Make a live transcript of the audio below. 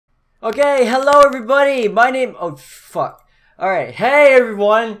Okay, hello everybody. Oh fuck. Alright, hey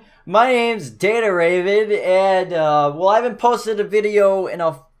everyone. My name's DataRaven, and well, I haven't posted a video in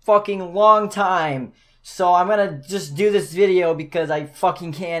a fucking long time. So I'm gonna just do this video because I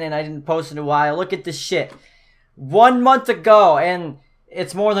fucking can, and I didn't post in a while. Look at this shit. 1 month ago, and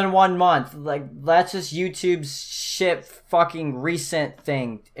it's more than 1 month. Like, that's just YouTube's shit fucking recent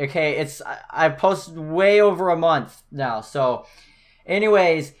thing. Okay, I've posted way over a month now. So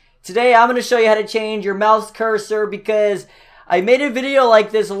anyways, today I'm going to show you how to change your mouse cursor because I made a video like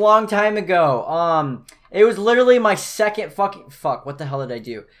this a long time ago. It was literally my second what the hell did I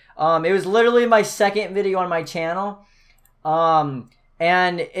do? It was literally my second video on my channel.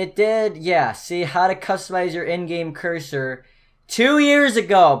 And it did, yeah, see how to customize your in-game cursor 2 years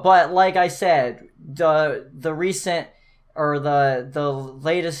ago. But like I said, the recent or the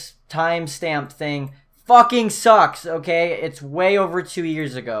latest timestamp thing fucking sucks, okay? It's way over 2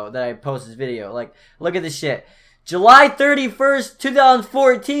 years ago that I posted this video. Like, look at this shit. July 31st,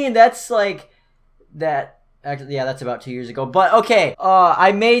 2014, that's like, actually, yeah, that's about 2 years ago. But, okay,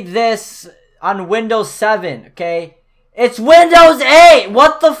 I made this on Windows 7, okay? It's Windows 8!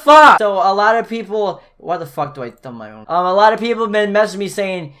 What the fuck? So, a lot of people, why the fuck do I thumb my own? A lot of people have been messaging me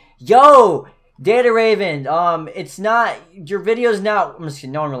saying, yo, DataRaven, it's not, your video's not, I'm just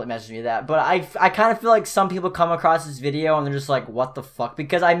kidding, no one really messaged me that, but I kind of feel like some people come across this video and they're just like, what the fuck?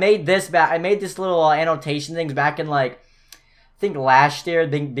 Because I made this little annotation things back in like, I think last year,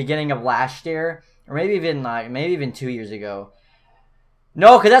 the beginning of last year, or maybe even 2 years ago.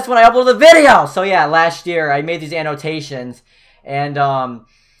 No, because that's when I uploaded the video! So yeah, last year, I made these annotations, and I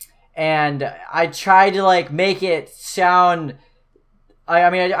tried to like make it sound,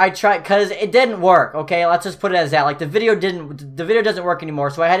 I tried, because it didn't work, okay? Let's just put it as that. Like, the video doesn't work anymore,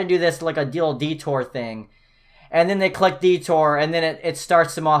 so I had to do this, like, a little detour thing. And then they click detour, and then it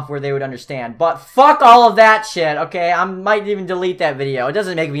starts them off where they would understand. But fuck all of that shit, okay? I might even delete that video. It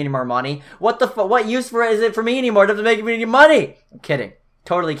doesn't make me any more money. What the fuck? What use is it for me anymore? It doesn't make me any money. I'm kidding.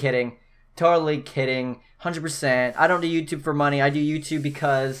 Totally kidding. Totally kidding. 100%. I don't do YouTube for money. I do YouTube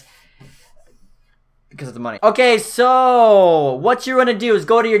because of the money. Okay, so what you're gonna do is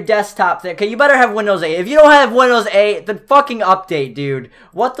go to your desktop thing. Okay, you better have Windows 8. If you don't have Windows 8, then fucking update, dude.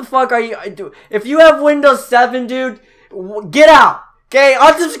 What the fuck are you doing? If you have Windows 7, dude, get out. Okay,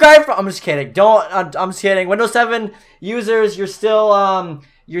 unsubscribe from. I'm just kidding. I'm just kidding. Windows 7 users, you're still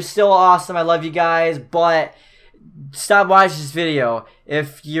awesome. I love you guys, but stop watching this video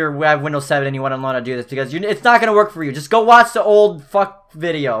if you have Windows 7 and you want to learn how to do this because it's not gonna work for you. Just go watch the old fuck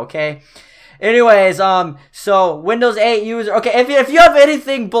video, okay? Anyways, so Windows 8 user, okay, if you have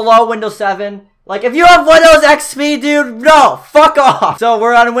anything below Windows 7, like if you have Windows XP, dude, no, fuck off. So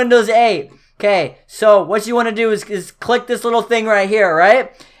we're on Windows 8. Okay, so what you want to do is click this little thing right here,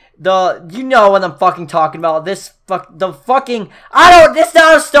 right? You know what I'm fucking talking about. This is not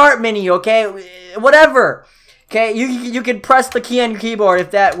a start menu, okay? Whatever. Okay, you can press the key on your keyboard if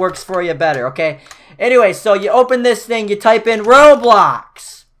that works for you better, okay? Anyway, so you open this thing, you type in Roblox.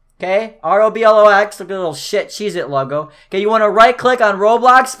 Okay, R-O-B-L-O-X, look at the little shit Cheez-It logo. Okay, you want to right-click on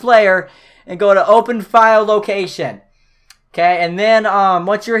Roblox Player and go to Open File Location. Okay, and then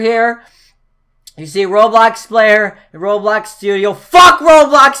once you're here, you see Roblox Player and Roblox Studio. Fuck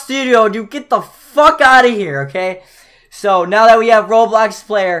Roblox Studio, dude, get the fuck out of here, okay? So now that we have Roblox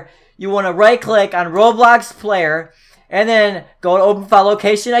Player, you want to right-click on Roblox Player and then go to Open File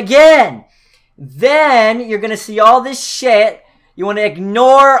Location again. Then you're going to see all this shit. You want to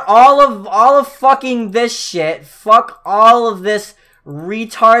ignore all of fucking this shit. Fuck all of this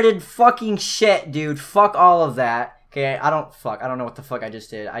retarded fucking shit, dude. Fuck all of that. Okay, I don't know what the fuck I just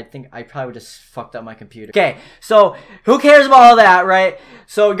did. I think I probably just fucked up my computer. Okay, so who cares about all that, right?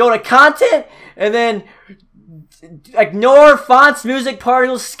 So go to content and then ignore fonts, music,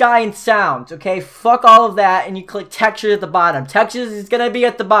 particles, sky, and sounds. Okay, fuck all of that, and you click textures at the bottom. Textures is gonna be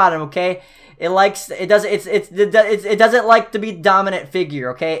at the bottom. Okay. It doesn't like to be dominant figure,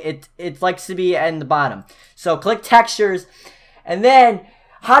 okay? It likes to be in the bottom. So click textures, and then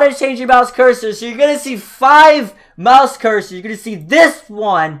how to change your mouse cursor. So you're gonna see 5 mouse cursors. You're gonna see this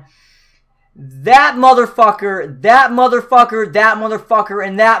one, that motherfucker, that motherfucker, that motherfucker,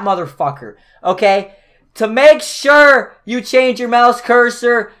 and that motherfucker. Okay? To make sure you change your mouse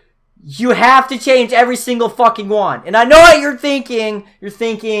cursor, you have to change every single fucking one. And I know what you're thinking. You're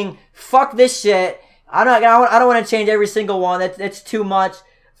thinking, fuck this shit. I don't want to change every single one. That's too much.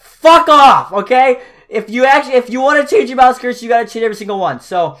 Fuck off, okay? If you want to change your mouse cursor, you got to change every single one.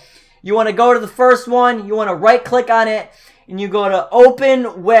 So you want to go to the first one. You want to right click on it. And you go to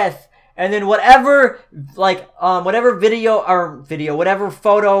open with. and then whatever whatever whatever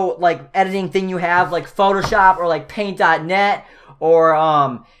photo like editing thing you have, like Photoshop or like Paint.net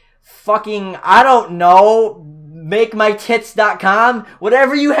or fucking, I don't know, MakeMyTits.com,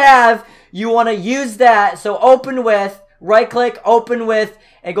 whatever you have, you want to use that. So open with, right click, open with,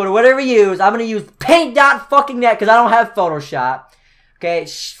 and go to whatever you use. I'm going to use Paint.net because I don't have Photoshop. Okay,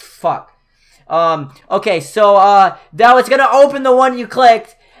 fuck. Okay, so now it's going to open the one you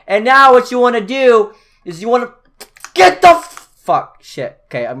clicked. And now what you want to do is you want to get the fuck shit.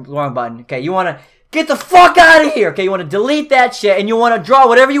 Okay, I'm wrong button. Okay, you want to get the fuck out of here. Okay, you want to delete that shit and you want to draw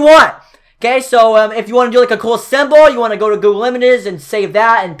whatever you want. Okay, so if you want to do like a cool symbol, you want to go to Google Images and save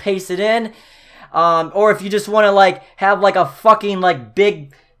that and paste it in. Or if you just want to like have like a fucking like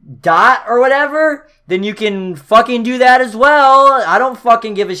big dot or whatever, then you can fucking do that as well. I don't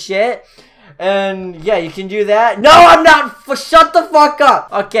fucking give a shit. And yeah, you can do that. No, I'm not. Shut the fuck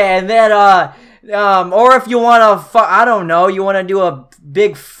up. Okay, and then or if you want to, I don't know, you want to do a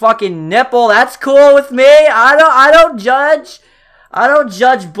big fucking nipple, that's cool with me. I don't judge. I don't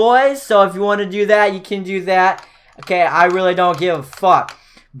judge, boys. So if you want to do that, you can do that. Okay, I really don't give a fuck.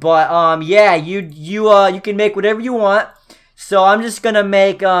 But yeah, you can make whatever you want. So I'm just gonna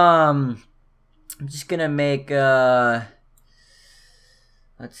make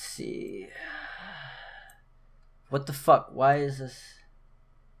let's see. What the fuck? Why is this?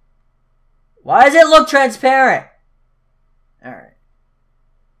 Why does it look transparent? Alright.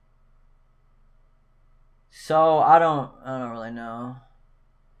 So I don't really know.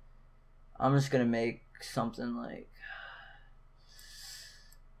 I'm just gonna make something like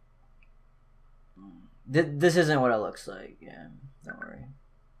this isn't what it looks like. Yeah, don't worry.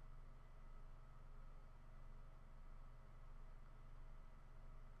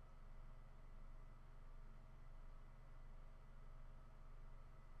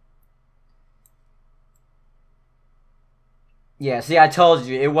 Yeah, see, I told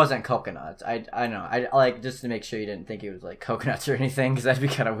you, it wasn't coconuts. I know. I like, just to make sure you didn't think it was like coconuts or anything, because that'd be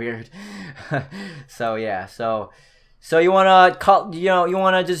kind of weird. So yeah, so you wanna you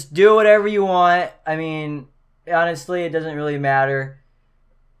wanna just do whatever you want. I mean, honestly, it doesn't really matter.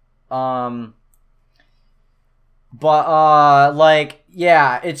 But like,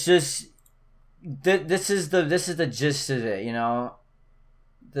 yeah, it's just this is the gist of it, you know.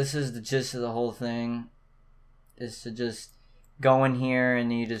 This is the gist of the whole thing. Is to just go in here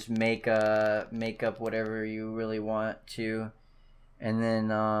and you just make up whatever you really want to, and then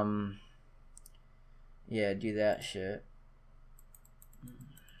yeah, do that shit.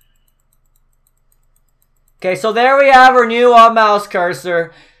 Okay, so there we have our new mouse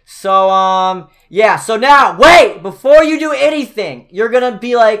cursor. So yeah, so now wait, before you do anything, you're gonna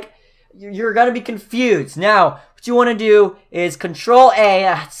be like, you're gonna be confused. Now what you want to do is Control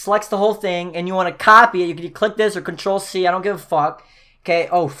A, selects the whole thing, and you want to copy it. You can click this or Control C. I don't give a fuck. Okay.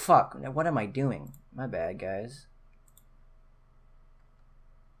 Oh fuck. What am I doing? My bad, guys.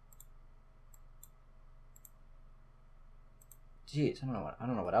 Jeez, I don't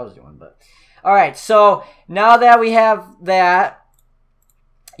know what I was doing, but all right. So now that we have that,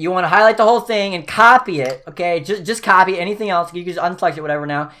 you want to highlight the whole thing and copy it. Okay, just copy anything else. You can just unselect it, whatever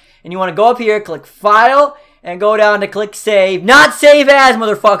now, and you want to go up here, click File. And go down to click save. Not save as,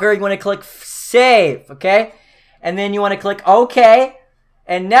 motherfucker. You want to click save, okay? And then you want to click OK.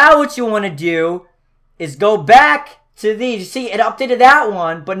 And now what you want to do is go back to these. You see, it updated that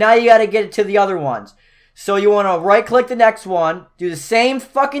one, but now you got to get it to the other ones. So you want to right click the next one. Do the same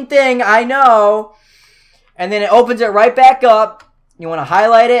fucking thing, I know. And then it opens it right back up. You want to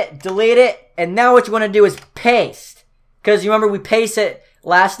highlight it, delete it. And now what you want to do is paste. Because you remember we pasted it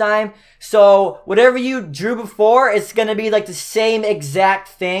last time. So whatever you drew before, it's gonna be like the same exact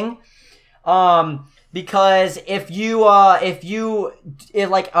thing. Because if you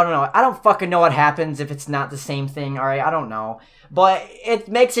like, I don't know, I don't fucking know what happens if it's not the same thing. All right, I don't know, but it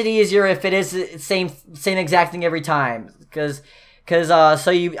makes it easier if it is the same exact thing every time. Cause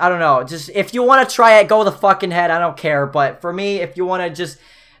so you, I don't know, just if you want to try it, go the fucking head. I don't care. But for me, if you want to just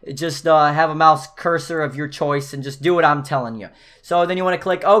have a mouse cursor of your choice and just do what I'm telling you. So then you want to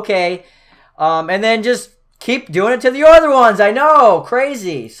click OK, and then just keep doing it to the other ones. I know,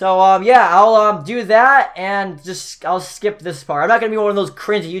 crazy. So yeah, I'll do that, and I'll skip this part. I'm not gonna be one of those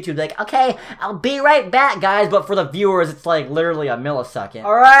cringy YouTube like, okay, I'll be right back, guys. But for the viewers, it's like literally a millisecond.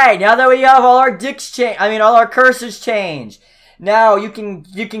 All right, now that we have all our all our cursors changed. Now you can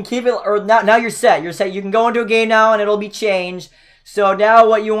keep it, or now you're set. You're set. You can go into a game now, and it'll be changed. So now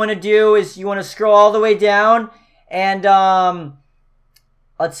what you want to do is you want to scroll all the way down, and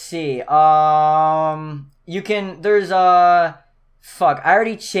let's see. You can, there's Fuck, I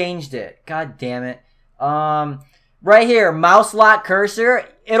already changed it. God damn it. Right here, mouse lock cursor.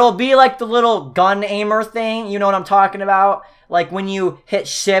 It'll be like the little gun aimer thing. You know what I'm talking about? Like when you hit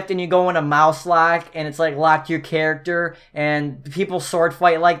shift and you go into mouse lock and it's like locked to your character and people sword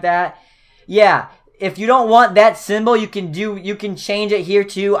fight like that. Yeah, if you don't want that symbol, you can change it here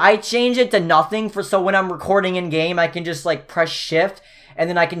too. I change it to nothing so when I'm recording in game, I can just like press shift and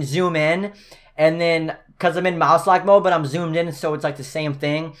then I can zoom in, and then because I'm in mouse lock mode, but I'm zoomed in, so it's like the same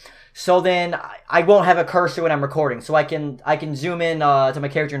thing. So then I won't have a cursor when I'm recording. So I can zoom in to my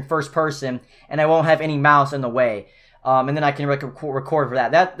character in first person, and I won't have any mouse in the way. And then I can record for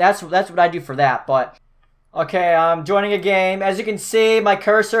that. That's what I do for that. But okay, I'm joining a game. As you can see, my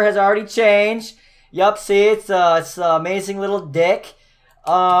cursor has already changed. Yup, see, it's an amazing little dick.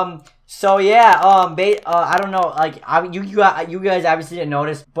 So yeah, I don't know, like you guys obviously didn't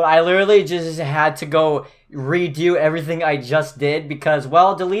notice, but I literally just had to go redo everything I just did because,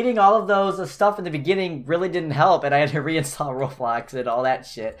 well, deleting all of those stuff in the beginning really didn't help, and I had to reinstall Roblox and all that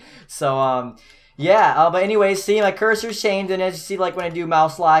shit. So yeah, but anyways, see, my cursor's changed, and as you see, like when I do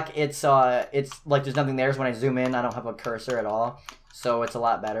mouse lock, it's like there's nothing there. So when I zoom in, I don't have a cursor at all, so it's a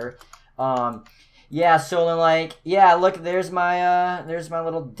lot better. Yeah, so then like, yeah, look, there's my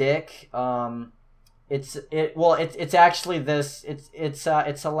little dick. It's actually this. It's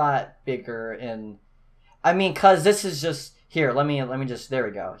a lot bigger, and I mean, cause this is just here. Let me just, there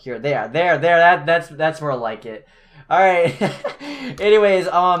we go. Here, there. That's more like it. All right. Anyways,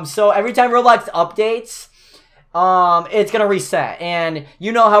 so every time Roblox updates, it's gonna reset, and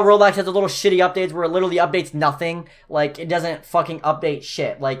you know how Roblox has the little shitty updates where it literally updates nothing. Like, it doesn't fucking update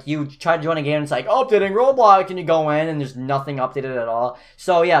shit. Like, you try to join a game and it's like, updating Roblox, and you go in and there's nothing updated at all.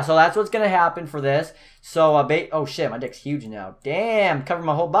 So yeah, so that's what's gonna happen for this. So oh shit, my dick's huge now. Damn, cover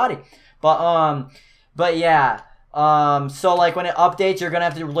my whole body. But yeah. So like when it updates, you're gonna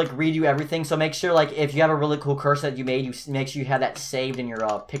have to like redo everything. So make sure, like, if you have a really cool cursor that you made, you make sure you have that saved in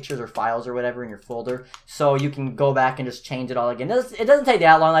your pictures or files or whatever in your folder, so you can go back and just change it all again. It doesn't take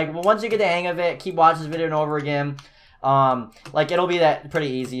that long. Like, once you get the hang of it, keep watching this video over again. Like, it'll be pretty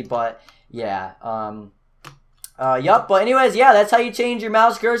easy. But yeah. Yup, but anyways, yeah, that's how you change your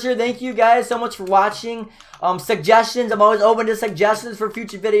mouse cursor. Thank you guys so much for watching. Suggestions, I'm always open to suggestions for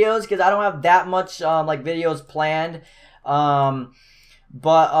future videos because I don't have that much, like, videos planned.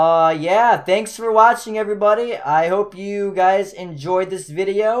 Yeah, thanks for watching, everybody. I hope you guys enjoyed this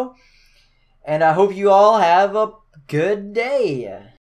video, and I hope you all have a good day.